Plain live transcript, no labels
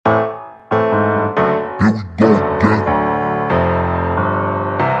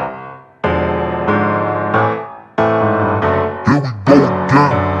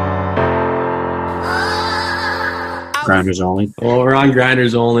Grinders Only. Well, we're on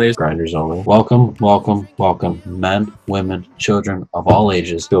Grinders Only. Grinders Only. Welcome, men, women, children of all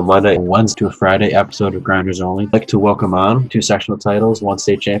ages, to a Monday and Wednesday to a Friday episode of Grinders Only. I'd like to welcome on 2 sectional titles, 1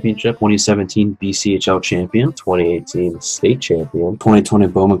 state championship, 2017 BCHL champion, 2018 state champion, 2020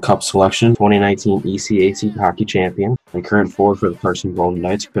 Bowman Cup selection, 2019 ECAC hockey champion, and current forward for the Carson Golden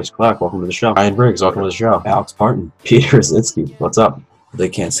Knights, Chris Clark. Welcome to the show. Ryan Briggs, welcome to the show. Alex Parton, Peter Rosinski, what's up? They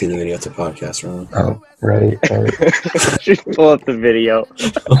can't see the video. It's a podcast, right? Oh, right. Just pull up the video.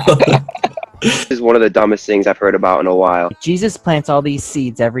 This is one of the dumbest things I've heard about in a while. Jesus plants all these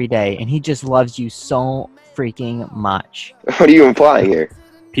seeds every day, and he just loves you so freaking much. What are you implying here?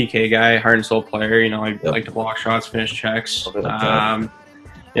 PK guy, heart and soul player. You know, I like to block shots, finish checks.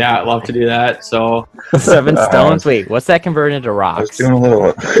 Yeah, I love to do that. So 7 stones. Wait, what's that converted into I was rocks? doing a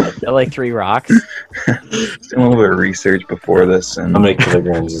little, They're like 3 rocks. doing a little bit of research before this, and How many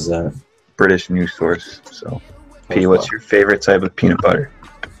kilograms is that? British news source. So, P, what's your favorite type of peanut butter?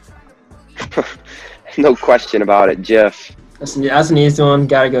 No question about it, Jif. That's an easy one.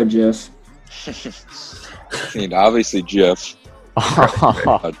 Gotta go, Jif. I mean, obviously Jif.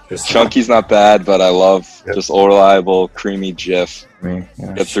 Oh, Chunky's not bad, but I love just all reliable, creamy Jif. Me,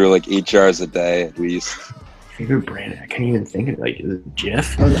 yeah. Get through like 8 jars a day at least. favorite brand, I can't even think of it. Like, is it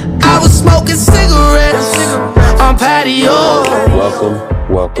Jif? I was smoking cigarettes on patio.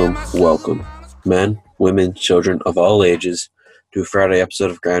 Welcome, men, women, children of all ages, to a Friday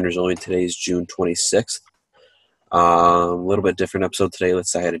episode of Grinders Only. Today is June 26th. A little bit different episode today.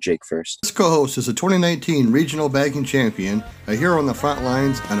 Let's say hi to Jake first. This co-host is a 2019 regional banking champion, a hero on the front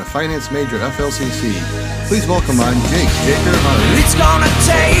lines, and a finance major at FLCC. Please welcome on Jake Jaker Hart. It's gonna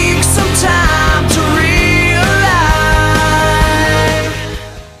take some time to realize.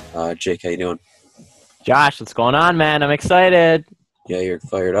 Jake, how you doing? Josh, what's going on, man? I'm excited. Yeah, you're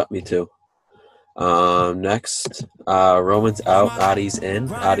fired up. Me too. Next, Roman's out. Adi's in.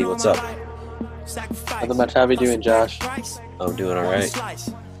 Adi, what's up? Nothing much. How are you doing, Josh? I'm doing all right.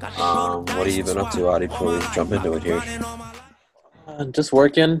 What have you been up to, Adi, before we jump into it here? Just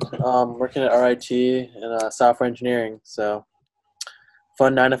working. Working at RIT in software engineering. So,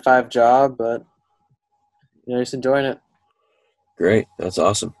 fun 9-to-5 job, but just enjoying it. Great. That's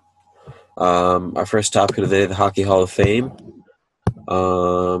awesome. Our first topic of the day, the Hockey Hall of Fame. I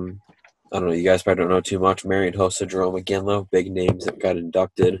don't know. You guys probably don't know too much. Marian Hossa, Jerome McGinley, big names that got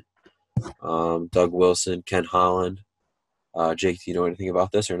inducted. Doug Wilson, Ken Holland. Jake, do you know anything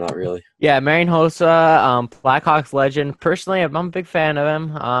about this or not really? Yeah, Marian Hossa, Blackhawks legend. Personally, I'm a big fan of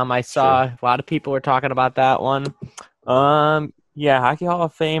him. I saw a lot of people were talking about that one. Yeah, Hockey Hall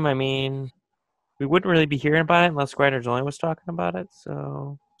of Fame. I mean, we wouldn't really be hearing about it unless Grinders Only was talking about it.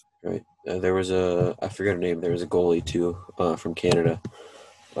 So, Right. There was I forget her name. There was a goalie too from Canada,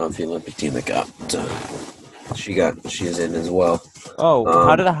 for the Olympic team that got. She is in as well. oh,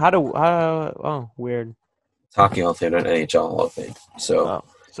 oh, weird. It's Hockey Hall of Fame, not NHL Hall of Fame. So Oh,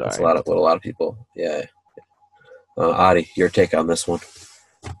 sorry. that's what a lot of people. Yeah. Adi, your take on this one?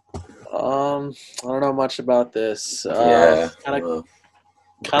 I don't know much about this. Yeah. Kind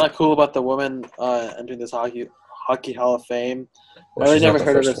of cool about the woman entering this hockey Hall of Fame. I really she's not never the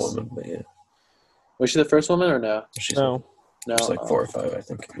heard of first this. woman, but yeah. Was she the first woman or no? She's No. No. It's like 4 or 5, I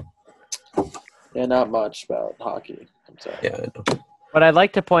think. Yeah, not much about hockey. I'm sorry. Yeah, I know. But I'd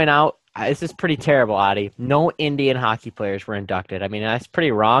like to point out, this is pretty terrible, Adi. No Indian hockey players were inducted. I mean, that's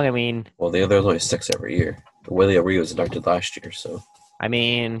pretty wrong. I mean, Well, there's only 6 every year. Willie O'Ree was inducted last year, so. I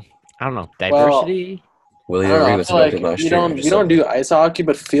don't know, diversity. Willie I don't know, O'Ree I was feel like inducted last we year. don't do ice hockey,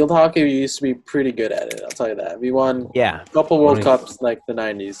 but field hockey we used to be pretty good at it. I'll tell you that. We won Yeah, a couple World Right. Cups in, like the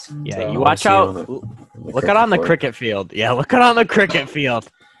 90s. yeah. So- You watch see you out. on the Look out on the cricket field. Yeah, look out on the cricket field.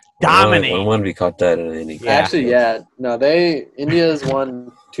 Dominate. I want to be caught dead in any. Yeah. Actually, yeah. No, India's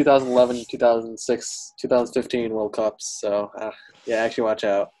won 2011, 2006, 2015 World Cups. So, yeah, actually watch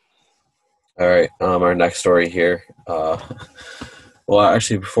out. All right. Our next story here. Well,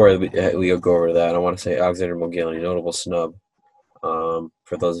 actually, before we go over that, I want to say Alexander Mogilny, notable snub.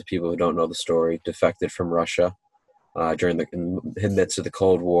 For those people who don't know the story, defected from Russia during in the midst of the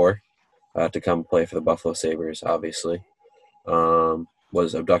Cold War to come play for the Buffalo Sabres, obviously.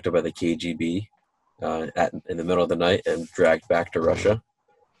 Was abducted by the KGB in the middle of the night and dragged back to Russia.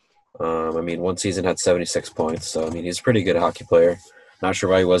 One season had 76 points, so, he's a pretty good hockey player. Not sure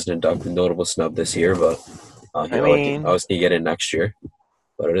why he wasn't inducted, notable snub this year, but I was going to get in next year.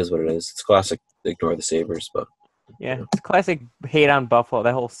 But it is what it is. It's classic, ignore the Sabres, but Yeah, it's classic hate on Buffalo.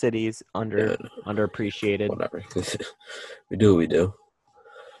 That whole city's underappreciated. Whatever. We do what we do.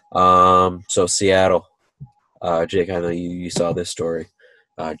 So Seattle. Jake, I know you saw this story.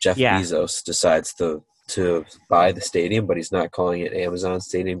 Jeff Bezos decides to to buy the stadium, but he's not calling it Amazon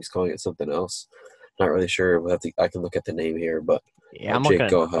Stadium. He's calling it something else. Not really sure. I can look at the name here, but Yeah, I'm Jake,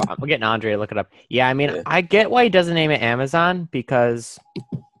 go ahead. getting Andre to look it up. Yeah, I mean, I get why he doesn't name it Amazon because,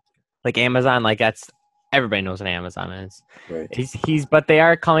 like, Amazon, like everybody knows what Amazon is. Right. But they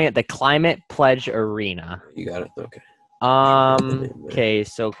are calling it the Climate Pledge Arena. You got it. Okay. Okay,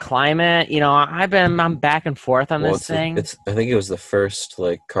 so climate. You know, I'm back and forth on this thing. I think it was the first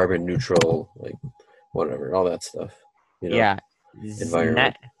like carbon neutral, like whatever, all that stuff. You know, yeah,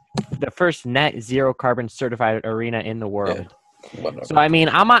 environment. The first net zero carbon certified arena in the world. Yeah, whatever. So I mean,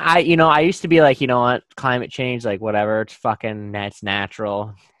 I used to be like, you know what, climate change, like whatever, it's fucking, it's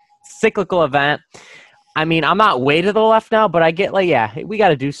natural, cyclical event. I mean, I'm not way to the left now, but I get like, yeah, we got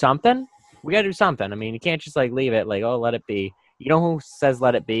to do something. We got to do something. I mean, you can't just like leave it like, oh, let it be. You know who says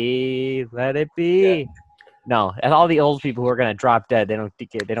let it be? Let it be. Yeah. No, and all the old people who are gonna drop dead, they don't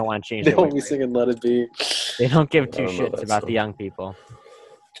want to change. They won't be singing "Let It Be." They don't give two shits about the young people.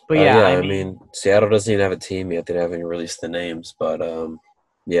 But I mean, Seattle doesn't even have a team yet. They haven't released the names, but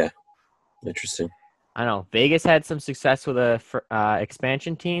yeah, interesting. I know Vegas had some success with a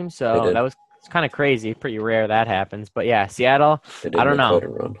expansion team, so that was kind of crazy. Pretty rare that happens, but yeah, Seattle. I don't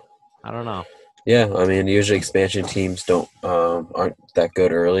know. Yeah, I mean, usually expansion teams aren't that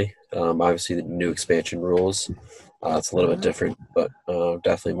good early. Obviously, the new expansion rules, it's a little bit different, but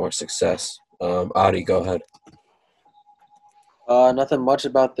definitely more success. Adi, go ahead. Nothing much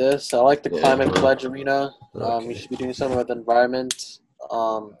about this. I like the Climate Pledge Arena. We should be doing something with the environment. I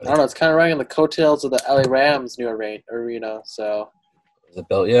don't know. It's kind of riding on the coattails of the LA Rams' new arena. So, is it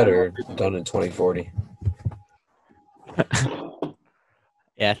built yet or done in 2040?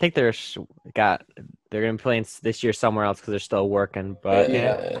 Yeah, I think they're gonna be playing this year somewhere else because they're still working. But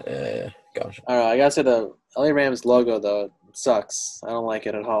yeah. Gotcha. I don't know. I gotta say the LA Rams logo though sucks. I don't like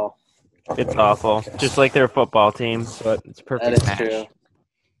it at all. It's awful, just like their football team. But it's perfect. That is true.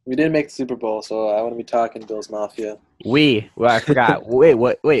 We didn't make the Super Bowl, so I want to be talking Bills Mafia. I forgot. Wait,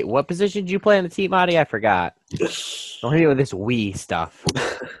 what position did you play in the team, Adi? I forgot. Don't hit me with this stuff.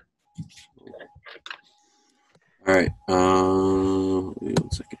 All right. Wait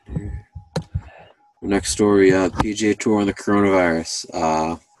 1 second here. Next story, PGA Tour on the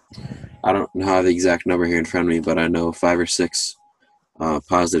coronavirus. I don't have the exact number here in front of me, but I know 5 or 6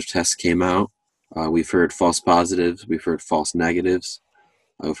 positive tests came out. We've heard false positives. We've heard false negatives.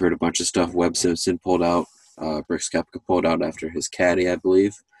 We've heard a bunch of stuff. Webb Simpson pulled out. Brooks Koepka pulled out after his caddy, I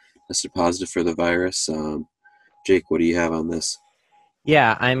believe, tested positive for the virus. Jake, what do you have on this?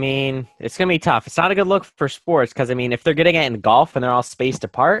 Yeah, I mean, it's going to be tough. It's not a good look for sports because, I mean, if they're getting it in golf and they're all spaced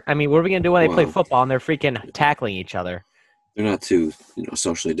apart, I mean, what are we going to do when they play football and they're freaking tackling each other? They're not too,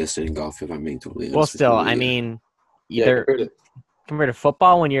 socially distant in golf, if I'm being totally honest. Well, still, I mean, compared to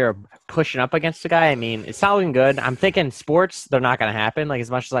football, when you're pushing up against a guy, I mean, it's not looking good. I'm thinking sports, they're not going to happen, like,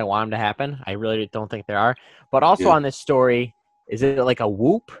 as much as I want them to happen. I really don't think they are. But also on this story, is it like a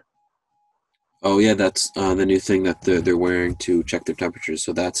whoop? Oh, yeah, that's the new thing that they're wearing to check their temperatures.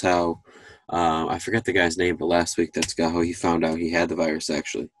 So that's how I forget the guy's name, but last week that's how he found out he had the virus,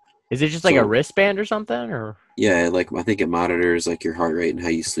 actually. Is it just like a wristband or something? Or yeah, like I think it monitors like your heart rate and how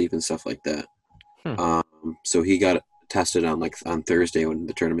you sleep and stuff like that. So he got tested on Thursday when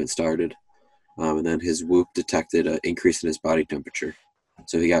the tournament started, and then his Whoop detected an increase in his body temperature.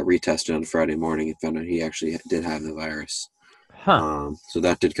 So he got retested on Friday morning and found out he actually did have the virus. So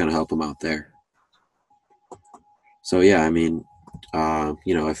that did kind of help him out there. So yeah, I mean,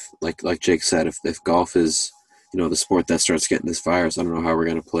 if like Jake said, if golf is, the sport that starts getting this virus, I don't know how we're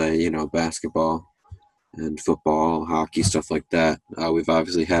going to play, basketball and football, hockey, stuff like that. We've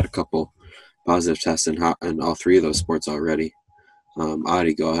obviously had a couple positive tests in all 3 of those sports already.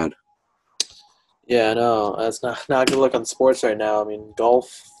 Adi, go ahead. Yeah, no, that's not a good look on sports right now. I mean,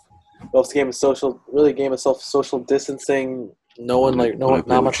 golf's a game of social distancing. Not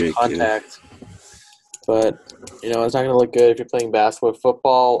much contact. Yeah. But, it's not going to look good if you're playing basketball,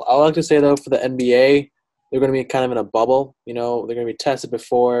 football. I would like to say, though, for the NBA, they're going to be kind of in a bubble. They're going to be tested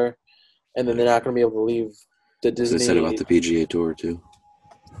before, and then they're not going to be able to leave the Disney. They said about the PGA Tour, too.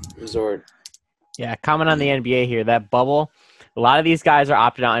 Resort. Yeah, comment on the NBA here. That bubble, a lot of these guys are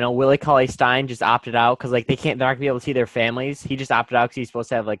opted out. I know Willie Cauley-Stein just opted out because, they're not going to be able to see their families. He just opted out because he's supposed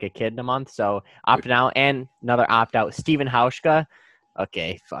to have, a kid in a month. So, opted out. And another opt-out, Stephen Hauschka.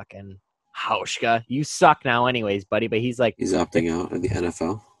 Okay, fucking Hauschka, you suck now anyways, buddy. But he's opting out of the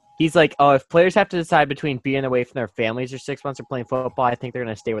NFL. He's like, oh, if players have to decide between being away from their families for 6 months or playing football, I think they're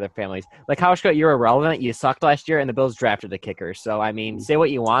going to stay with their families. Like, Hauschka, you're irrelevant. You sucked last year, and the Bills drafted the kicker. So, I mean, say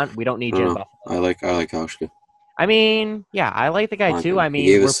what you want. We don't need you in Buffalo. I like Hauschka. I mean, yeah, I like the guy too. I mean,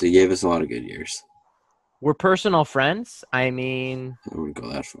 he gave us a lot of good years. We're personal friends. I mean, I wouldn't go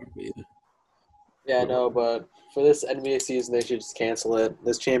that far, but yeah. Yeah, I know, but for this NBA season, they should just cancel it.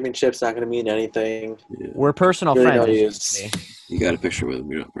 This championship's not going to mean anything. Yeah. we're personal Really friends. no as you use. see. You got a picture with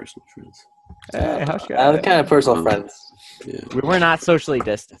them. You're not personal friends. Hey, how's I'm kind of personal Um, friends. Yeah. We were not socially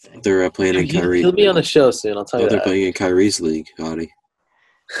distant. They're playing in Kyrie. He'll be on the show soon. I'll tell you They're that. playing in Kyrie's league, Audi.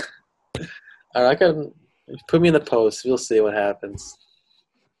 All right, I can put me in the post. We'll see what happens.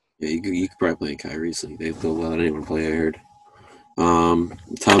 Yeah, you could probably play in Kyrie's league. They'll let anyone play, I heard. Tom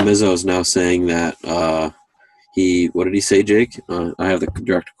Izzo is now saying that what did he say, Jake? I have the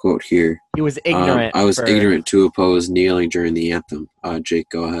direct quote here. He was ignorant. I was ignorant to oppose kneeling during the anthem. Jake,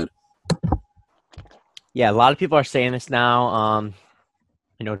 go ahead. Yeah, a lot of people are saying this now.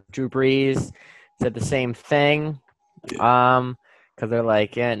 Drew Brees said the same thing. Because they're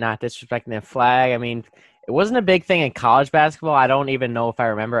like, not disrespecting the flag. I mean, it wasn't a big thing in college basketball. I don't even know if I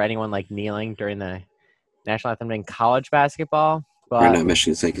remember anyone like kneeling during the national anthem in college basketball. But Right now,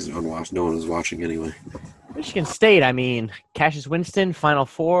 Michigan State is unwatched. No one was watching anyway. Michigan State, I mean, Cassius Winston, Final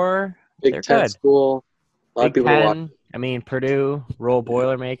Four. Big They're Ten good. school. A lot of Big people are Ten. I mean, Purdue, roll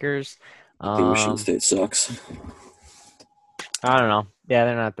Boilermakers. I think Michigan State sucks. I don't know. Yeah,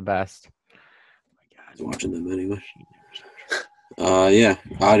 they're not the best. I was watching them anyway. Yeah,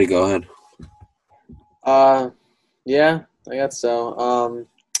 Audi, go ahead. Yeah, I guess so.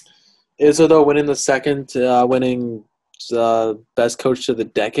 Izzo though winning the second, winning best coach of the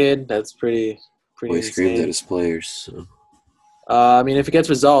decade. That's pretty Well, he screamed insane. at his players. So. I mean, if he gets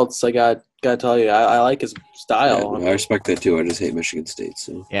results, I gotta tell you, I like his style. Yeah, I respect that too. I just hate Michigan State.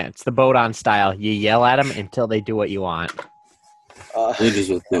 So Yeah, it's the boat on style. You yell at them until they do what you want. they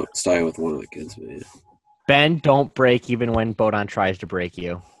just style with one of the kids. But yeah, Ben, don't break even when Bodon tries to break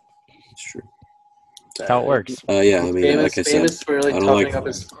you. it's true. That's how it works. Yeah, I mean, like I said, famous for really I don't toughening like- up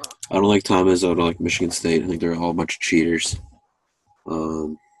his. I don't like Tom Izzo. I don't like Michigan State. I think they're all a bunch of cheaters.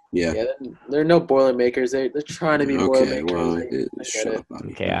 Yeah. Yeah, they're no Boilermakers. They're trying to be Okay, Boilermakers. well, I get shut it. up,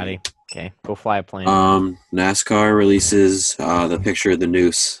 Audi. Okay, Addy. Okay, go fly a plane. NASCAR releases the picture of the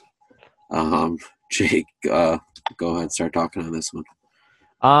noose. Jake, go ahead, start talking on this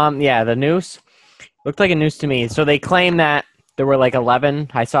one. Yeah, the noose looked like a noose to me. So they claim that there were like 11.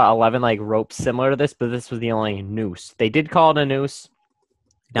 I saw 11 like ropes similar to this, but this was the only noose. They did call it a noose.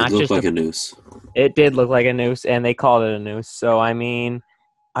 It looked like a noose. It did look like a noose, and they called it a noose. So I mean,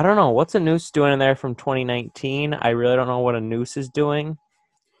 I don't know what's a noose doing in there from 2019. I really don't know what a noose is doing.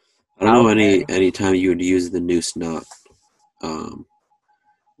 I don't know any time you would use the noose knot in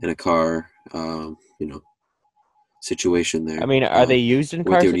a car, situation there. I mean, are they used in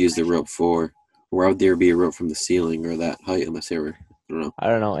what cars? they would use the rope for? Or would there be a rope from the ceiling or that height unless they were, I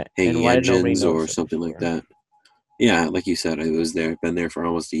don't know. hanging why did nobody engines notice or it something like before? that. Yeah, like you said, it was there. Been there for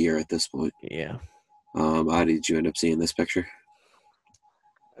almost a year at this point. Yeah. Adi, did you end up seeing this picture?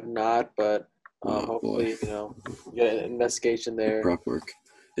 I'm not, but Oh, hopefully, get an investigation there. Prep work.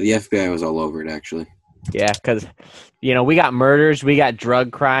 The FBI was all over it, actually. Yeah, because, we got murders, we got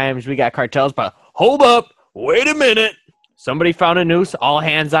drug crimes, we got cartels, but hold up, wait a minute. Somebody found a noose, all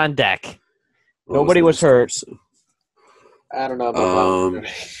hands on deck. Nobody was hurt. I don't know about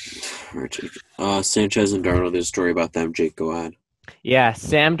Sanchez and Darnold, there's a story about them. Jake, go ahead. Yeah,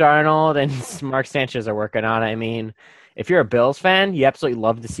 Sam Darnold and Mark Sanchez are working on it. I mean, if you're a Bills fan, you absolutely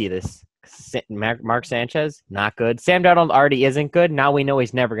love to see this. Mark Sanchez, not good. Sam Darnold already isn't good. Now we know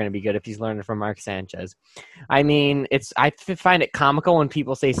he's never going to be good if he's learning from Mark Sanchez. I mean, I find it comical when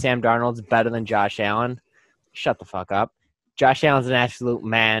people say Sam Darnold's better than Josh Allen. Shut the fuck up. Josh Allen's an absolute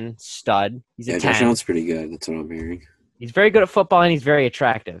man, stud. He's a 10. Josh Allen's pretty good. That's what I'm hearing. He's very good at football, and he's very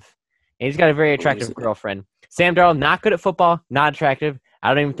attractive. And he's got a very attractive girlfriend. Sam Darnold, not good at football, not attractive. I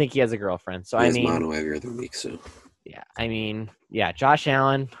don't even think he has a girlfriend. So, He has mono every other week, so. Yeah, Josh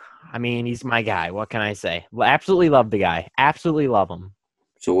Allen, he's my guy. What can I say? Absolutely love the guy. Absolutely love him.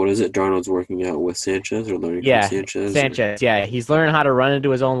 So what is it? Darnold's working out with Sanchez or learning from Sanchez? Sanchez. Yeah, he's learning how to run into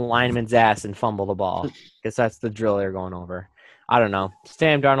his own lineman's ass and fumble the ball. Guess that's the drill they're going over. I don't know.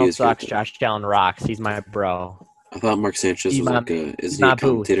 Sam Darnold sucks. Josh Allen rocks. He's my bro. I thought Mark Sanchez was isn't he my a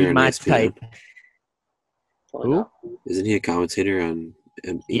commentator boo. on My ESPN? type. Who? Isn't he a commentator on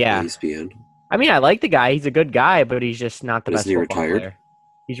Yeah. ESPN? I like the guy. He's a good guy, but he's just not the But best isn't he football retired? player.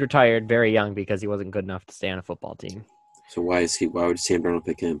 He's retired very young because he wasn't good enough to stay on a football team. So why would Sam Darnold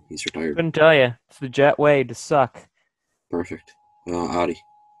pick him? He's retired. Couldn't tell you. It's the Jet way to suck. Perfect. Audi.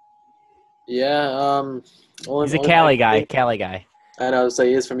 Yeah, He's a Cali guy. I know, so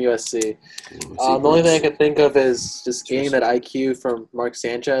he is from USC. The only thing I can think of is just getting that IQ from Mark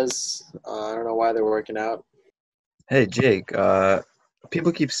Sanchez. I don't know why they're working out. Hey, Jake,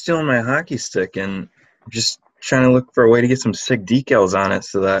 people keep stealing my hockey stick, and I'm just trying to look for a way to get some sick decals on it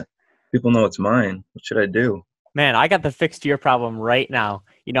so that people know it's mine. What should I do? Man, I got the fix to your problem right now.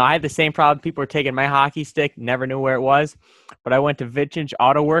 You know, I had the same problem. People were taking my hockey stick, never knew where it was. But I went to Vintage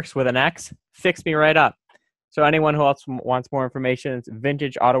Auto Works with an X, fixed me right up. So anyone who else wants more information, it's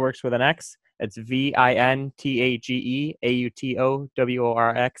Vintage Auto Works with an X. It's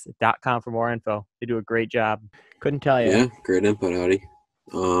VINTAGEAUTOWORX.com for more info. They do a great job. Couldn't tell you. Yeah, great input, Howdy.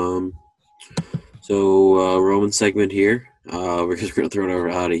 So Roman segment here. We're just going to throw it over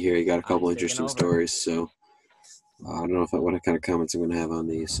to Howdy here. You got a couple interesting stories, so I don't know what kind of comments I'm going to have on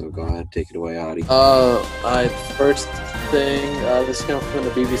these. So go ahead, take it away, Howdy. First thing, this comes from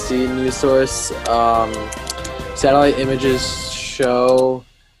the BBC news source. Satellite images show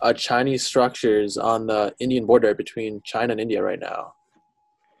Chinese structures on the Indian border between China and India right now.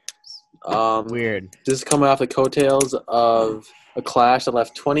 Weird. This is coming off the coattails of a clash that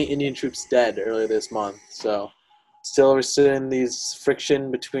left 20 Indian troops dead earlier this month. So, still we're seeing these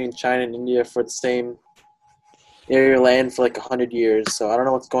friction between China and India for the same area of land for like 100 years. So I don't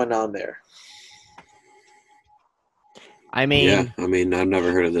know what's going on there. I mean, I've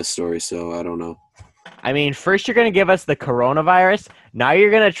never heard of this story, so I don't know. I mean, first you're going to give us the coronavirus. Now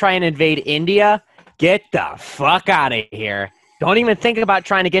you're going to try and invade India. Get the fuck out of here. Don't even think about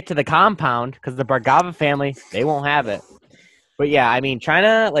trying to get to the compound because the Bhargava family, they won't have it. But yeah, I mean,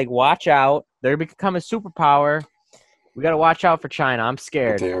 China, like, watch out. They're become a superpower. We got to watch out for China. I'm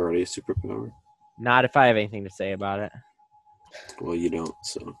scared. Are they already a superpower? Not if I have anything to say about it. Well, you don't,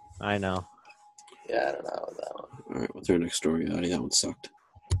 so. I know. Yeah, I don't know about that one. All right, what's our next story, Howdy? That one sucked.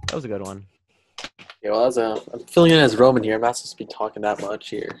 That was a good one. Yeah, well, I'm filling in as Roman here. I'm not supposed to be talking that much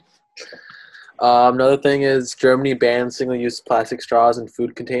here. Another thing is Germany bans single-use plastic straws in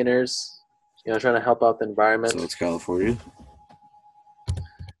food containers. You know, trying to help out the environment. So it's California?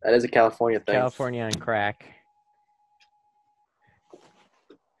 That is a California thing. California and crack.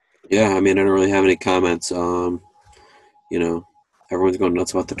 Yeah, I mean, I don't really have any comments. You know, everyone's going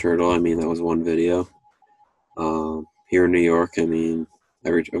nuts about the turtle. I mean, that was one video. Here in New York, I mean,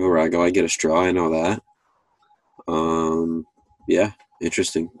 everywhere I go, I get a straw. I know that. Yeah,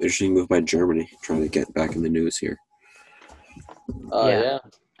 interesting move by Germany, trying to get back in the news here. Yeah.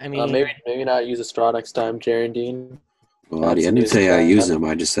 I mean, maybe not use a straw next time, Geraldine. Well, I didn't say I use them.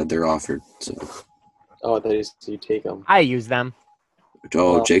 I just said they're offered. So. Oh, I thought you take them. I use them.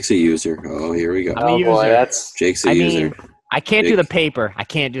 Oh, well, Jake's a user. Oh, here we go. I'm a user. Boy, that's Jake's a user. I can't do the paper. I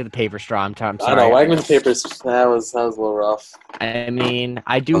can't do the paper straw. I'm sorry. I know. Wegmans papers. That was a little rough. I mean,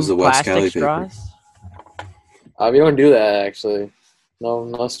 I do the West Cali plastic straws. We don't do that actually.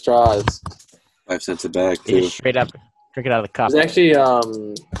 No straws. 5 cents a bag You too. just straight up drink it out of the cup. There's actually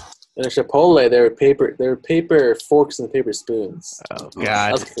in a Chipotle there were paper forks and paper spoons. Oh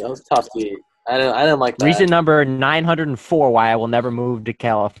God, that was tough to eat. I didn't like that. Reason number 904 why I will never move to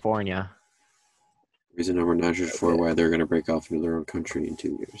California. Reason number 904 why they're going to break off into their own country in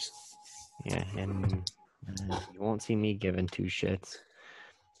 2 years. Yeah, and you won't see me giving two shits.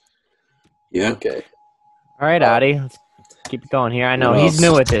 Yeah. Okay. All right, Adi, let's keep it going here. I know he's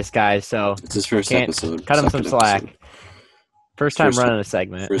new at this, guys, so it's his first episode. Cut him some slack. Episode. First time running a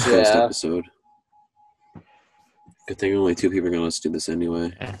segment. First episode. Good thing only 2 people are going to listen to this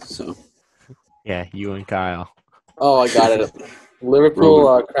anyway. Yeah. So. Yeah, you and Kyle. Oh, I got it.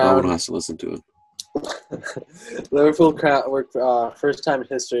 Liverpool crown. Roman has to listen to it. Liverpool crown, first time in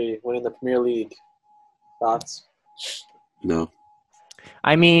history winning the Premier League. Thoughts? No.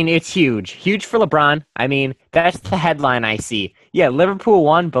 I mean, it's huge. Huge for LeBron. I mean, that's the headline I see. Yeah, Liverpool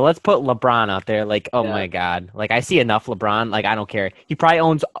won, but let's put LeBron out there. Like, oh my God. Like, I see enough LeBron. Like, I don't care. He probably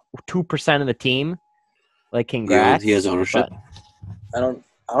owns 2% of the team. Like, congrats. He has ownership. I don't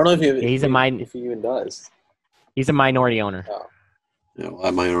know if he even does. He's a minority owner. Oh. Yeah, well,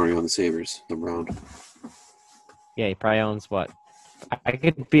 that minority on the Sabres, LeBron. Yeah, he probably owns what? I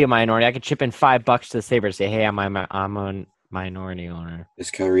could be a minority. I could chip in $5 to the Sabres. Say, hey, I'm a minority owner.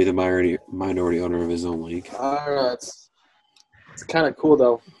 Is Kyrie the minority owner of his own league? I don't know. It's kind of cool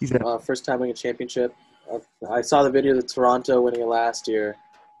though. He's first time winning a championship. I saw the video of Toronto winning it last year.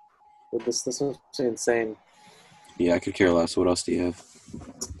 But this was insane. Yeah, I could care less. What else do you have?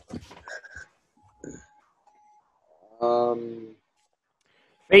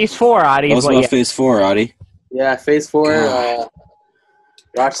 Phase 4, Adi. Tell us about Phase 4, Adi. Yeah, Phase 4.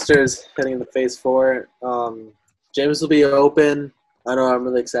 Rochester's heading into Phase 4. James will be open. I know. I'm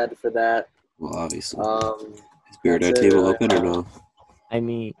really excited for that. Well, obviously. Is Beard Eye Table open or no? I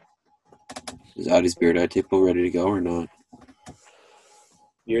mean, is Adi's Beard Eye Table ready to go or not?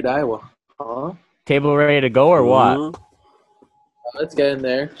 Beard Eye? Well, huh? Table ready to go or what? Let's get in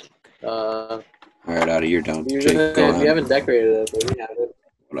there. All right, Adi, you're down. You Jake, go ahead. haven't decorated it, but we have it.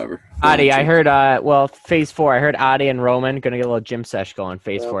 Whatever. Adi, I heard. Phase 4. I heard Adi and Roman gonna get a little gym sesh going.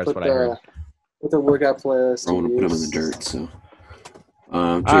 Phase 4 is what I heard. Put the workout playlist. Roman will put him in the dirt. So. Jake,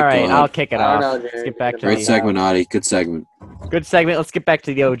 all right, I'll kick it off. Know, Let's get back to Great segment, Adi. Good segment. Good segment. Let's get back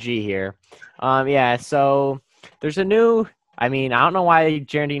to the OG here. Yeah. So there's a new. I mean, I don't know why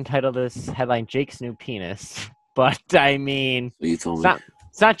Geraldine titled this headline "Jake's New Penis," but I mean, So you told me.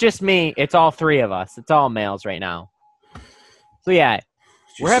 it's not just me. It's all three of us. It's all males right now. So yeah,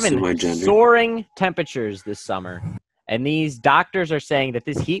 we're having soaring temperatures this summer, and these doctors are saying that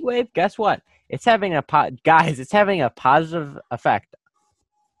this heat wave. Guess what? It's having It's having a positive effect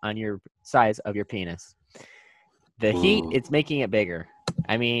on your size of your penis. The heat, it's making it bigger.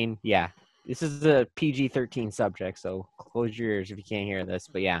 I mean, yeah, this is a PG-13 subject, so close your ears if you can't hear this.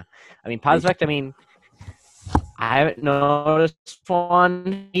 But yeah, I mean, positive effect. I mean, I haven't noticed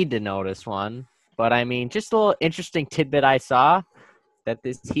one. Need to notice one. But I mean, just a little interesting tidbit I saw that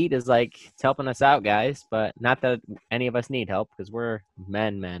this heat is like it's helping us out, guys. But not that any of us need help because we're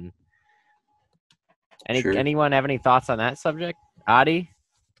men. Anyone have any thoughts on that subject, Adi?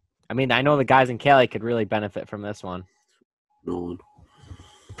 I mean, I know the guys in Cali could really benefit from this one. No one.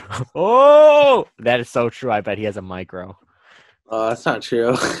 Oh, that is so true. I bet he has a micro. That's not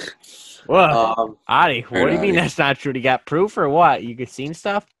true. Whoa, Adi, what do you mean Adi. that's not true? You got proof or what? You seen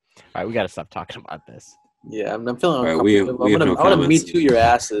stuff? All right, we got to stop talking about this. Yeah, I'm feeling All right, uncomfortable. we have no I'm gonna comments. Me Too your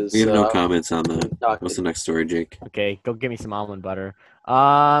asses. We have no comments on that. Talk What's the next story, Jake? Okay, go give me some almond butter.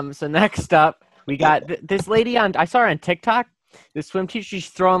 So next up, we got this lady I saw her on TikTok. This swim teacher, she's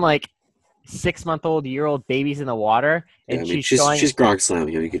throwing like 6-month-old, year-old babies in the water, and Yeah, I mean, she's Gronk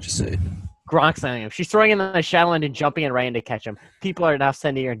slamming him. You could just say it. Gronk slamming him. She's throwing him in the shallow end and jumping in right in to catch him. People are now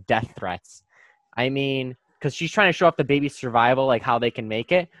sending her death threats. I mean, because she's trying to show up the baby's survival, like how they can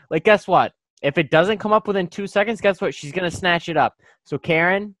make it. Like, guess what? If it doesn't come up within 2 seconds, guess what? She's gonna snatch it up. So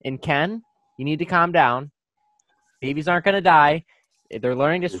Karen and Ken, you need to calm down. Babies aren't gonna die. They're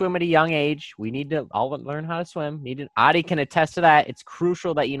learning to swim at a young age. We need to all learn how to swim. Adi can attest to that. It's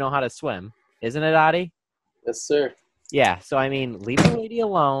crucial that you know how to swim, isn't it, Adi? Yes, sir. Yeah. So I mean, leave the lady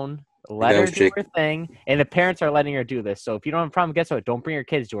alone. Let her do her thing, and the parents are letting her do this. So if you don't have a problem, guess what? Don't bring your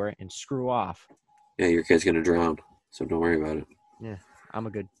kids to her and screw off. Yeah, your kid's gonna drown, so don't worry about it. Yeah, I'm a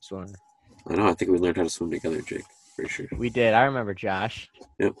good swimmer. I know. I think we learned how to swim together, Jake. For sure. We did. I remember Josh.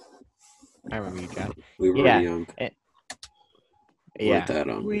 Yep. I remember you, Josh. We were young. Yeah. That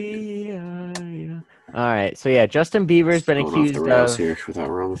on. All right. So yeah, Justin Bieber's been accused of here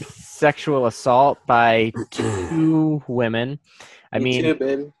without sexual assault by 2 women. I mean, too,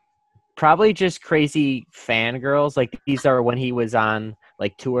 baby. Probably just crazy fangirls. Like these are when he was on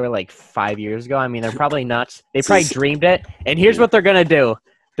like tour like 5 years ago. I mean, they're probably nuts. They probably dreamed it. And here's what they're gonna do.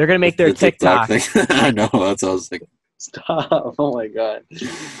 They're gonna make their TikTok. I know. That's what I was like. Stop! Oh my god.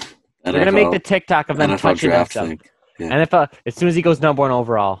 They're gonna make the TikTok of them touching themselves. Yeah. NFL, as soon as he goes number 1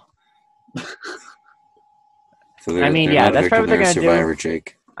 overall. So I mean, yeah, that's probably what they're gonna Survivor, do.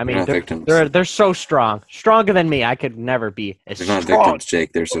 Jake. I mean, they're so strong, stronger than me. I could never be as They're not strong. victims,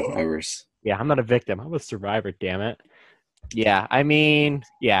 Jake. They're survivors. Yeah, I'm not a victim. I'm a survivor. Damn it. Yeah, I mean,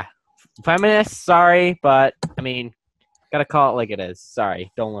 yeah, feminists. Sorry, but I mean, gotta call it like it is.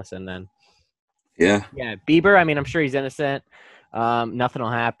 Sorry, don't listen then. Yeah. Yeah, Bieber. I mean, I'm sure he's innocent. Nothing will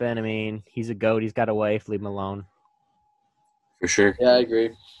happen. I mean, he's a goat. He's got a wife. Leave him alone. For sure. Yeah, I agree.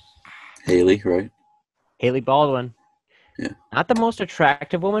 Haley, right? Haley Baldwin. Yeah. Not the most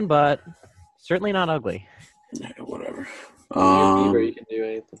attractive woman, but certainly not ugly. Yeah, whatever. Bieber, you can do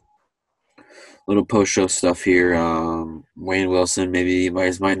anything. Little post-show stuff here. Wayne Wilson, maybe you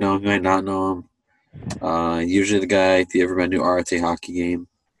guys might know him, you might not know him. Usually the guy, if you ever been to RTA hockey game,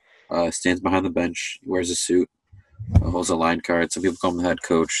 stands behind the bench, wears a suit, holds a line card. Some people call him the head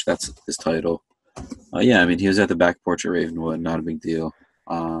coach. That's his title. Yeah, I mean, he was at the back porch at Ravenwood. Not a big deal.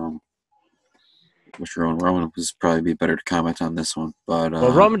 Which Roman was probably be better to comment on this one. But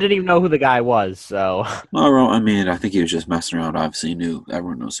well, Roman didn't even know who the guy was, so. No, I mean, I think he was just messing around. Obviously, he knew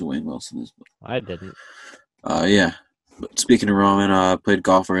everyone knows who Wayne Wilson is. But, I didn't. Yeah. But speaking of Roman, played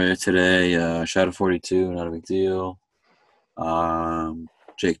golf earlier today. Shot a 42, not a big deal.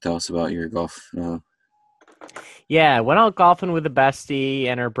 Jake, tell us about your golf. Yeah, went out golfing with a bestie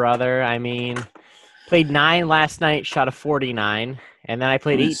and her brother. I mean, played 9 last night, shot a 49. And then I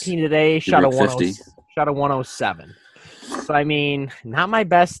played 18 today, shot a 107. So I mean, not my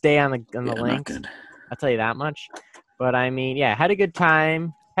best day on the links. I'll tell you that much. But I mean, yeah, had a good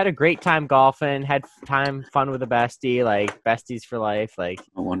time. Had a great time golfing. Had fun with a bestie. Like besties for life. Like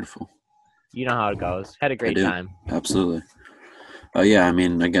wonderful. You know how it goes. Had a great time. Absolutely. Yeah, I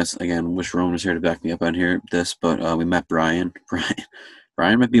mean, I guess again, wish Roman was here to back me up on this, but we met Brian.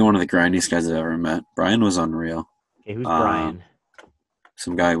 Brian might be one of the grindiest guys I've ever met. Brian was unreal. Okay, who's Brian?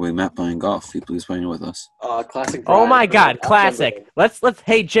 Some guy we met playing golf. He was playing with us. Classic Brian. Oh my God, classic. Let's.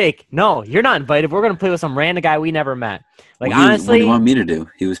 Hey Jake, no, you're not invited. We're gonna play with some random guy we never met. Like honestly, what do you want me to do?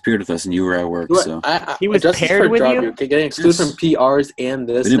 He was paired with us, and you were at work. So he was paired with you. Okay, getting excluded from PRs and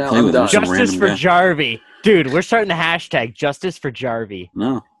this. We didn't play with him. Justice for Jarvie, dude. We're starting the hashtag Justice for Jarvie.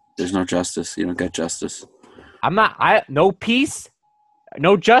 No, there's no justice. You don't get justice. I'm not. No peace,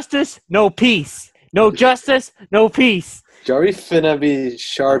 no justice, no peace. No justice, no peace. Jarvie finna be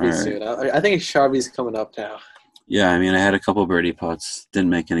Sharvie soon. I think Sharvie's coming up now. Yeah, I mean, I had a couple birdie putts. Didn't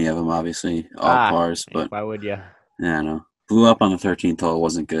make any of them, obviously. All pars, but why would you? Yeah, I know. Blew up on the 13th hole. It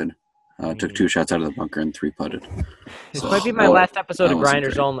wasn't good. Took 2 shots out of the bunker and 3 putted. This might be my last episode of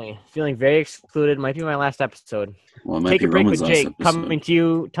Grinders Only. Feeling very excluded. Might be my last episode. Well, it might Take be a break Roman's with Jake. last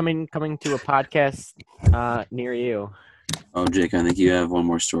episode. Coming to a podcast near you. Oh, Jake, I think you have one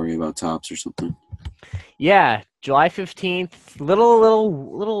more story about Tops or something. Yeah, July 15th.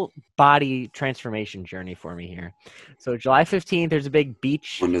 Little body transformation journey for me here. So July 15th, there's a big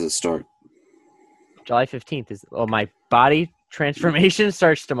beach. When does it start? July 15th is my body transformation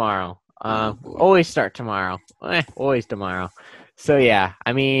starts tomorrow. Always start tomorrow. Always tomorrow. So yeah,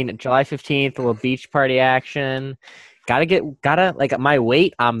 I mean July 15th, a little beach party action. Gotta like my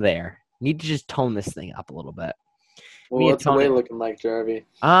weight, I'm there. Need to just tone this thing up a little bit. Well, what's the weight looking like, Jarvie?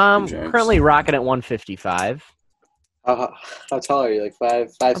 Currently rocking at 155. How tall are you? Like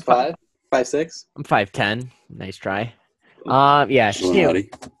 5'5", 5'6"? I'm 5'10". Nice try. Yeah,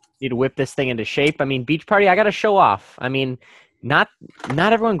 need to whip this thing into shape. I mean, beach party, I got to show off. I mean, not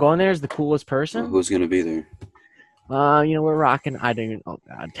everyone going there is the coolest person. Well, who's going to be there? We're rocking. I don't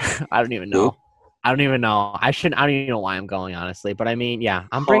even know. Who? I don't even know. I don't even know why I'm going, honestly. But I mean, yeah,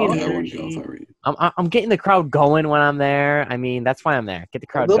 I'm bringing energy. I'm getting the crowd going when I'm there. I mean, that's why I'm there. Get the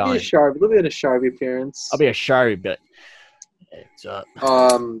crowd going. There'll be a Sharvie appearance. I'll be a Sharvie, but it's up.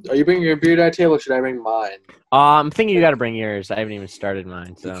 Are you bringing your beer to our table, or should I bring mine? I'm thinking you got to bring yours. I haven't even started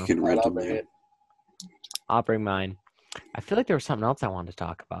mine, so you can rent them. I'll bring mine. I feel like there was something else I wanted to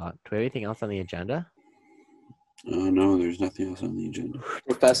talk about. Do we have anything else on the agenda? No, there's nothing else on the agenda.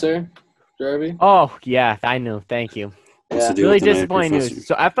 Professor Jarvie? Oh, yeah, I knew. Thank you. Yeah. Really disappointing news.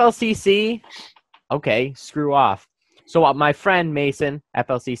 So FLCC, okay, screw off. So my friend Mason,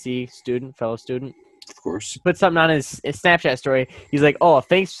 FLCC fellow student, of course, put something on his Snapchat story. He's like, "Oh,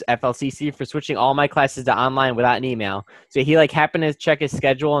 thanks FLCC for switching all my classes to online without an email." So he happened to check his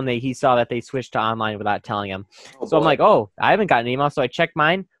schedule and he saw that they switched to online without telling him. I'm like, "Oh, I haven't gotten an email." So I checked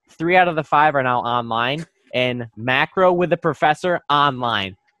mine. 3 out of the 5 are now online, and macro with the professor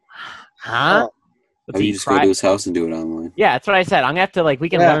online. Huh? You just go to his house and do it online. Yeah, that's what I said. I'm gonna have to we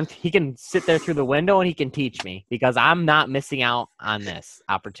can learn. He can sit there through the window and he can teach me because I'm not missing out on this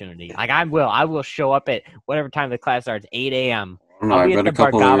opportunity. I will show up at whatever time the class starts, 8 a.m. I read a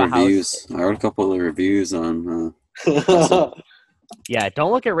couple of reviews. I read a couple of reviews on. Yeah,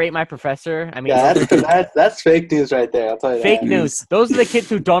 don't look at Rate My Professor. I mean, that's fake news right there. I'll tell you. Fake news. Those are the kids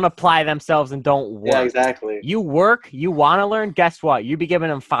who don't apply themselves and don't work. Yeah, exactly. You work. You want to learn. Guess what? You be giving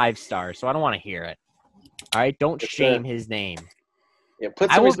them 5 stars. So I don't want to hear it. All right, don't shame his name. Yeah,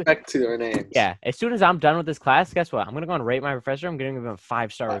 put some respect to their names. Yeah, as soon as I'm done with this class, guess what? I'm gonna go and Rate My Professor. I'm gonna give him a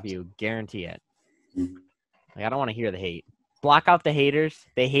 5-star review, guarantee it. I don't want to hear the hate. Block out the haters.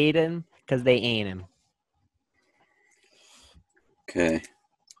 They hate him because they ain't him. Okay.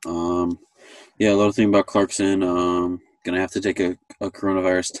 Yeah, a little thing about Clarkson. Gonna have to take a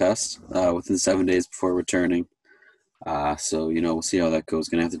coronavirus test within 7 days before returning. So we'll see how that goes.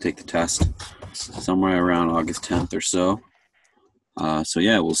 Gonna have to take the test somewhere around August 10th or so. So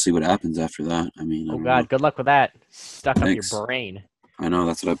yeah, we'll see what happens after that. I mean, oh God, good luck with that. Stuck up your brain. I know,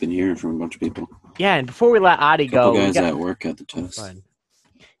 that's what I've been hearing from a bunch of people. Yeah, and before we let Adi go, guys at work at the test.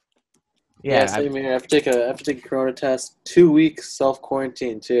 Yeah, same here. I have to take a corona test. 2 weeks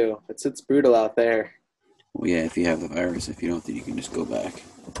self-quarantine too. It's brutal out there. Well, yeah, if you have the virus. If you don't, then you can just go back.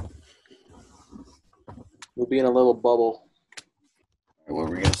 We'll be in a little bubble. What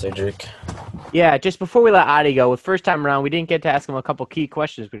were we gonna say, Jake? Yeah, just before we let Adi go, with first time around, we didn't get to ask him a couple key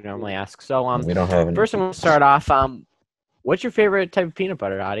questions we normally ask. So we don't have any. First, I'm gonna start off. What's your favorite type of peanut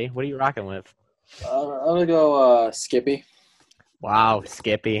butter, Adi? What are you rocking with? I'm gonna go Skippy. Wow,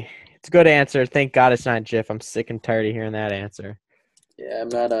 Skippy. It's a good answer. Thank God it's not Jif. I'm sick and tired of hearing that answer. Yeah, I'm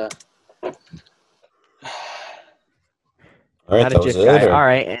not a. All right, not a Jif guy. All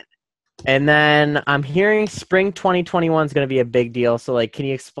right. And then I'm hearing spring 2021 is going to be a big deal. So, can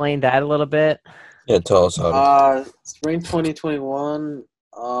you explain that a little bit? Yeah, tell us how. Spring 2021.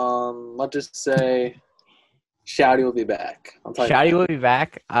 Let's just say Shouty will be back. Shouty will be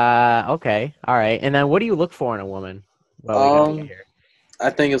back. Okay, all right. And then, what do you look for in a woman? Well, we gotta get here. I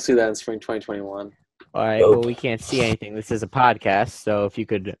think you'll see that in spring 2021. All right. Well, we can't see anything. This is a podcast, so if you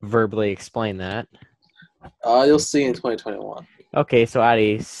could verbally explain that. You'll see in 2021. Okay, so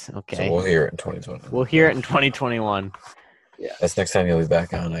Adis. Okay. So we'll hear it in 2021. We'll hear it in 2021. Yeah. That's next time you'll be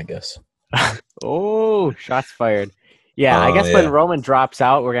back on, I guess. Oh, shots fired. Yeah, I guess when Roman drops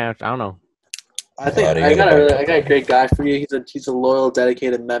out, we're gonna. I don't know. I think I got a great guy for you. He's a loyal,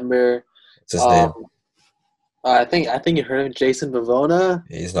 dedicated member. What's his name? I think you heard of him, Jason Bavona.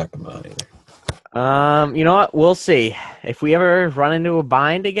 He's not coming on either. You know what? We'll see. If we ever run into a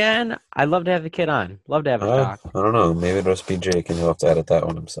bind again, I'd love to have the kid on. Love to have a talk. I don't know. Maybe it'll just be Jake, and he'll have to edit that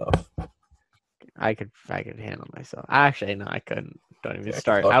one himself. I could handle myself. Actually, no, I couldn't. Don't even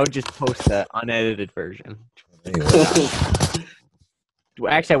start. I would just post the unedited version.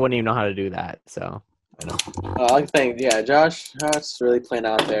 Actually, I wouldn't even know how to do that. So. I know. I think, yeah, Josh really playing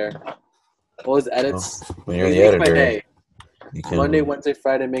out there. All his edits. When you're the editor. My day. You can, Monday, Wednesday,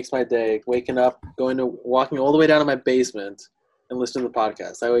 Friday makes my day. Waking up, walking all the way down to my basement and listening to the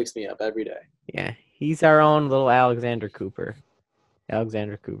podcast. That wakes me up every day. Yeah, he's our own little Alexander Cooper.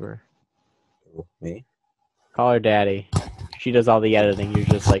 Me? Call her daddy. She does all the editing. You're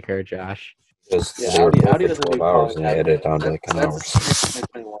just like her, Josh. Audi doesn't do hours and I edit it down to like an hour.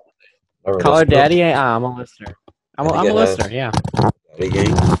 Call her daddy. I'm a listener. I'm a listener. Yeah. Daddy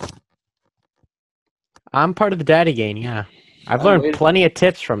gang. I'm part of the daddy gang. Yeah. I've learned plenty of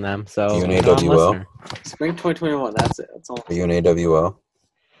tips from them. So Are you an AWL? Spring 2021. That's it. That's all. Are you an AWL?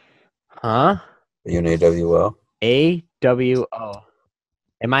 Huh? Are you an AWL? AWO.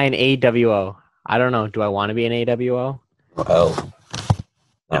 Am I an AWO? I don't know. Do I want to be an AWO? L.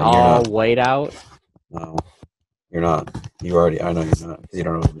 No, all white out? No, you're not. I know you're not because you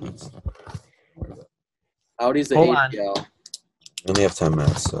don't know what it means. Audi's the Hold APL. on. We only have 10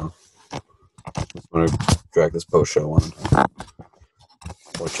 minutes, so I'm going to drag this post show on.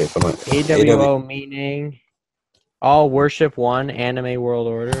 AWO meaning all worship one anime world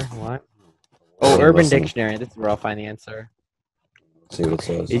order. What? Oh, Urban Dictionary. This is where I'll find the answer. Let's see what it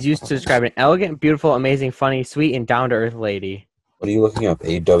says. Is used to describe an elegant, beautiful, amazing, funny, sweet, and down-to-earth lady. What are you looking up?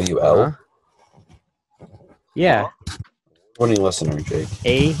 AWL? Yeah. What are you listening, Jake?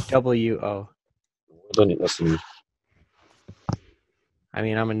 AWO. What are you listening? I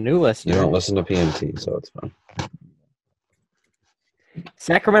mean, I'm a new listener. You don't listen to PMT, so it's fine.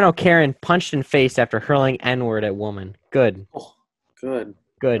 Sacramento Karen punched in face after hurling N-word at woman. Good. Oh, good.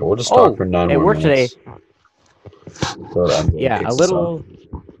 Good. We'll just talk for 9 it more worked minutes. Today. Yeah, a little.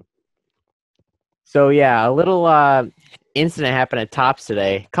 So yeah, a little incident happened at Tops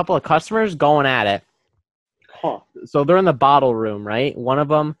today. A couple of customers going at it. Huh. So they're in the bottle room, right? One of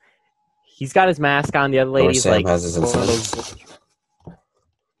them, he's got his mask on. The other lady's Sam like, has his incident.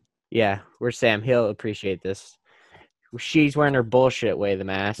 yeah, where's Sam? He'll appreciate this. She's wearing her bullshit way the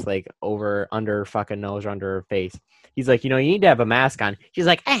mask, like under her fucking nose or under her face. He's like, you need to have a mask on. She's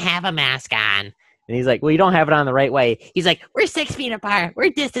like, I have a mask on. And he's like, well, you don't have it on the right way. He's like, we're 6 feet apart. We're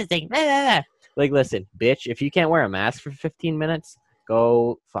distancing. Blah, blah, blah. Like, listen, bitch, if you can't wear a mask for 15 minutes,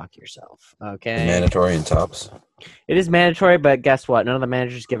 go fuck yourself. Okay. Mandatory in Tops. It is mandatory, but guess what? None of the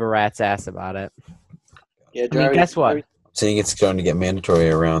managers give a rat's ass about it. Yeah, I mean, guess what? I'm saying it's going to get mandatory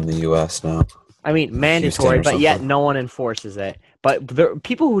around the U.S. now. I mean, mandatory, but yet no one enforces it. But the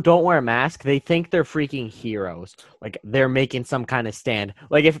people who don't wear a mask, they think they're freaking heroes. Like they're making some kind of stand.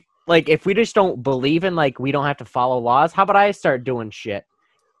 Like if we just don't believe in we don't have to follow laws, how about I start doing shit?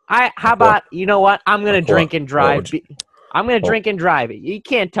 How about you know what? I'm gonna drink and drive. I'm gonna drink and drive. You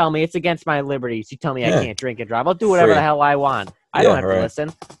can't tell me it's against my liberties. You tell me I can't drink and drive. I'll do whatever the hell I want. I don't have to listen.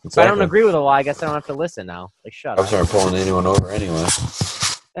 Exactly. If I don't agree with the law, I guess I don't have to listen now. Like shut up. I'm not pulling anyone over anyway.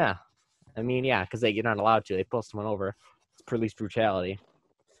 Yeah. I mean, yeah, because you're not allowed to. They pull someone over. It's police brutality.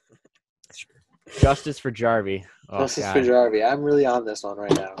 Justice for Jarvie. Oh, Justice for Jarvie. I'm really on this one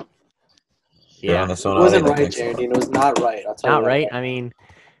right now. Yeah. On this one, it wasn't right, Jared. It was not right. I'll tell not you right. Right. I mean,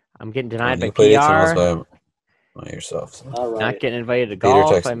 I'm getting denied by PR. Yourself. So. Not, right. Not getting invited to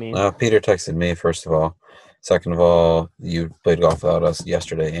golf. Peter texted me, first of all. Second of all, you played golf without us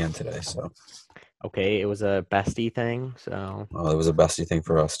yesterday and today, so. Okay, it was a bestie thing, so. Well, it was a bestie thing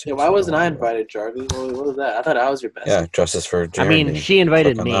for us, too. Yeah, why wasn't I invited, Jarvie? What was that? I thought I was your bestie. Yeah, justice for Jeremy. I mean, she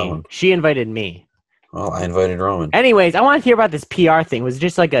invited me. She invited me. Well, I invited Roman. Anyways, I want to hear about this PR thing. Was it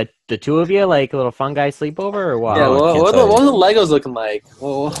just like the two of you, like a little fun guy sleepover, or what? Yeah, what were the Legos looking like?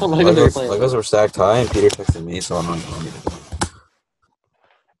 What Legos were you playing? Legos were stacked high, and Peter texted me, so I'm not going to do it.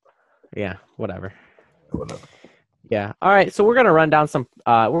 Yeah, whatever. Whatever. Yeah. All right. So we're gonna run down some.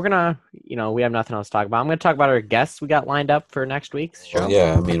 We're gonna, we have nothing else to talk about. I'm gonna talk about our guests we got lined up for next week's show. Well,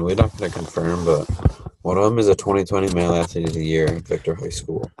 yeah, I mean, we're not going to confirm, but one of them is a 2020 Male Athlete of the Year at Victor High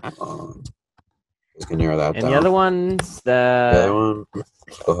School. Just gonna narrow that And down. the other one's The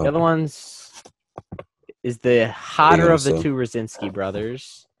the other one's is the hotter gonna of the say? two Rosinski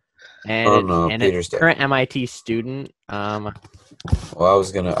brothers, Oh, and no, and Peter's a dead. current MIT student. Well, I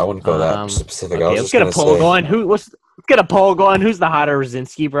wouldn't go that specific. Okay, I was let's just get a gonna poll say, going. Let's get a poll going. Who's the hotter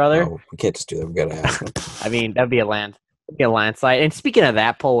Rosinski brother? no, we can't just do that. We gotta ask him. I mean, that'd be a landslide. And speaking of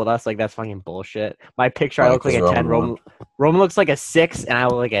that poll with us, like that's fucking bullshit. My picture, I Why? look like a 'Cause 10. Roman Roman looks like a 6, and I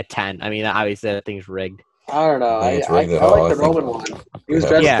look like a 10. I mean, obviously that thing's rigged. I don't know. I think it's I rigged at all. like the I think- Roman one. He was Yeah.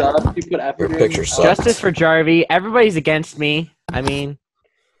 dressed Yeah. up. He put effort Your in. picture I sucks. like Justice for Jarvie. Everybody's against me. I mean,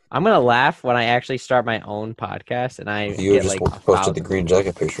 I'm gonna laugh when I actually start my own podcast, and I If you get had just like posted the 1,000. green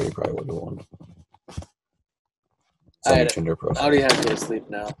jacket picture, you probably would have won. It's I on had your it. Tinder profile. Audi has to go to sleep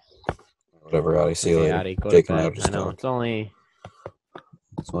now. Whatever, Adi. See you Okay, later. Adi, go Jake to and I bed. just I know talked. it's only.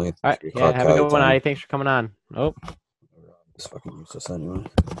 It's only All right. 3 Yeah, o'clock have a good one, time. Adi. Thanks for coming on. Oh, It's fucking useless anyway.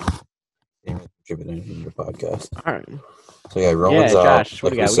 Can't even contribute anything to your podcast. all right. So yeah, Roman's out, Josh,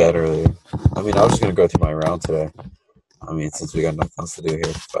 what like do you we got? said earlier. I mean, I was just gonna go through my round today. I mean, since we got nothing else to do here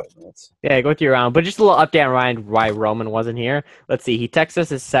for 5 minutes. Yeah, go through your round. But just a little update on Ryan, why Roman wasn't here. Let's see. He texted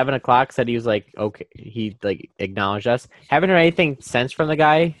us at 7 o'clock, said he was like, okay. He like acknowledged us. Haven't heard anything since from the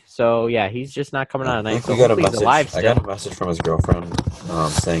guy. So yeah, he's just not coming on I tonight. think So we got a hopefully he's message. alive I still. got a message from his girlfriend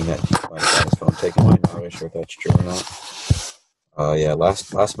saying that he might have got his phone taken away. Not really sure if that's true or not. Yeah,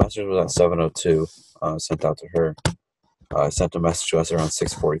 last message was at 7:02. Sent out to her. I sent a message to us around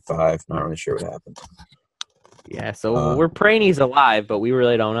 6:45. Not really sure what happened. Yeah, so we're praying he's alive, but we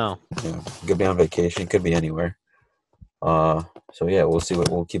really don't know. Yeah, could be on vacation, could be anywhere. So yeah, we'll see.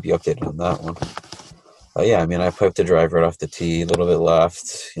 We'll keep you updated on that one. Yeah, I mean, I piped the drive right off the tee, a little bit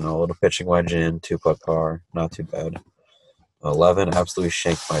left, a little pitching wedge in, 2-putt par, not too bad. 11, absolutely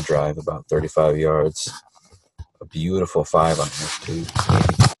shanked my drive about 35 yards. A beautiful 5 on this too.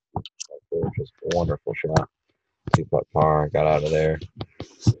 Just a wonderful shot. 2-putt par, got out of there.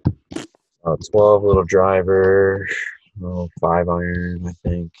 12, little driver, 5 iron, I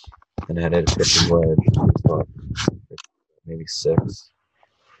think. And I had it pitching wedge, 2-putt, maybe 6.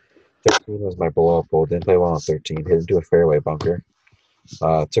 13 was my blow-up hole. Didn't play well on 13. Hit into a fairway bunker.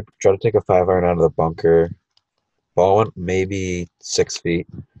 Tried to take a 5 iron out of the bunker. Ball went maybe 6 feet.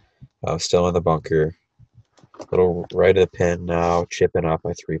 Still in the bunker. Little right of the pin now, chipping off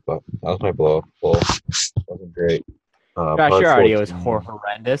my 3-putt. That was my blow-up hole. Wasn't great. Josh, your audio is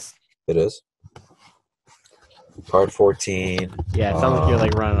horrendous. It is. Part 14. Yeah, it sounds like you're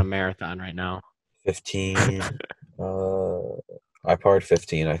like running a marathon right now. 15. I parred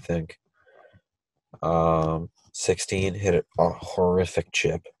 15, I think. 16 hit a horrific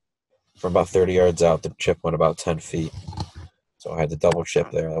chip. From about 30 yards out, the chip went about 10 feet. So I had to double chip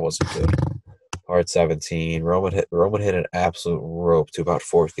there. That wasn't good. Part 17. Roman hit an absolute rope to about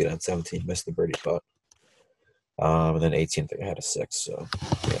 4 feet on 17. Missed the birdie putt. And then 18, I think I had a 6. So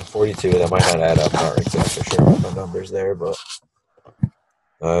yeah, 42. That might not add up. Not exactly sure about my numbers there, but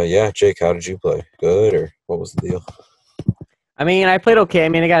yeah, Jake, how did you play? Good, or what was the deal? I mean, I played okay. I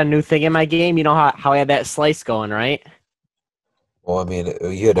mean, I got a new thing in my game. You know how I had that slice going, right? Well, I mean,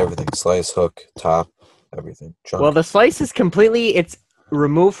 you had everything. Slice, hook, top, everything. Chunk. Well, the slice is it's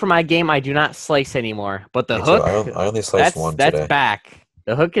removed from my game. I do not slice anymore. But the Me hook, too. I only sliced one that's today. back.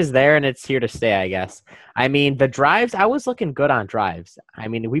 The hook is there, and it's here to stay, I guess. I mean, the drives, I was looking good on drives. I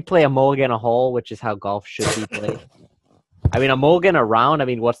mean, we play a mulligan a hole, which is how golf should be played. I mean, a mulligan around, I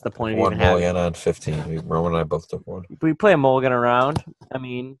mean, what's the point of One even having it? mulligan on 15. Roman and I both took one. We play a mulligan around. I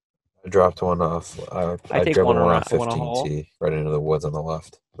mean, I dropped one off. I take dribbled one one on around- one a 15 hole. tee right into the woods on the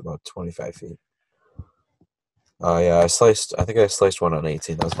left, about 25 feet. Yeah, I think I sliced one on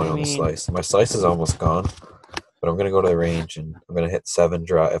 18. That was my only slice. My slice is almost gone, but I'm gonna go to the range and I'm gonna hit 7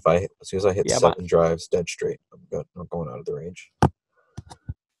 drive. As soon as I hit 7 drives dead straight, I'm good. I'm going out of the range.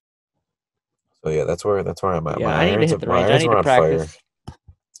 So yeah, that's where I'm at. Yeah, my I need to irons, hit the my range. I irons need were to on practice. fire.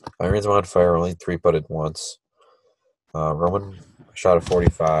 My irons were on fire. Only 3-putted once. Roman shot a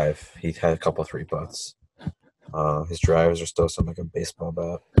 45. He had a couple 3-putts. His drives are still something like a baseball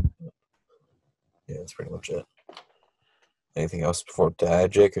bat. Yeah, that's pretty much it. Anything else before to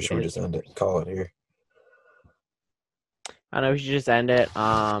add, Jake, or should we just end it? Call it here. I know we should just end it.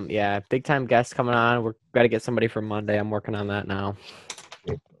 Yeah, big time guests coming on. We're got to get somebody for Monday. I'm working on that now.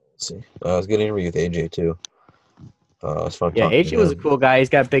 Let's see. It was a good interview with AJ too. It was fun. Yeah, talking AJ to was a him. cool guy. He's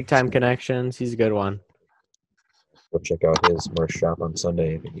got big time connections. He's a good one. go check out his merch shop on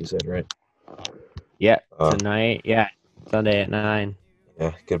Sunday. I think you said, right? Yeah, tonight. Yeah, Sunday at 9.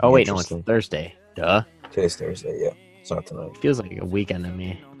 Yeah. Oh wait, no, it's Thursday. Duh. Today's Thursday. Yeah, it's not tonight. Feels like a weekend to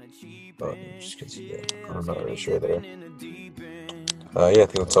me. But just because I'm not really sure there. Yeah, I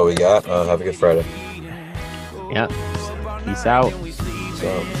think that's all we got. Have a good Friday. Yeah. Peace out.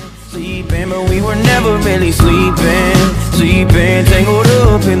 Sleeping, but we were never really sleeping, tangled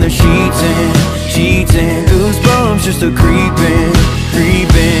up in the sheets and sheets and goosebumps just a creeping,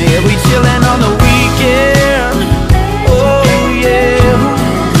 yeah, we chillin'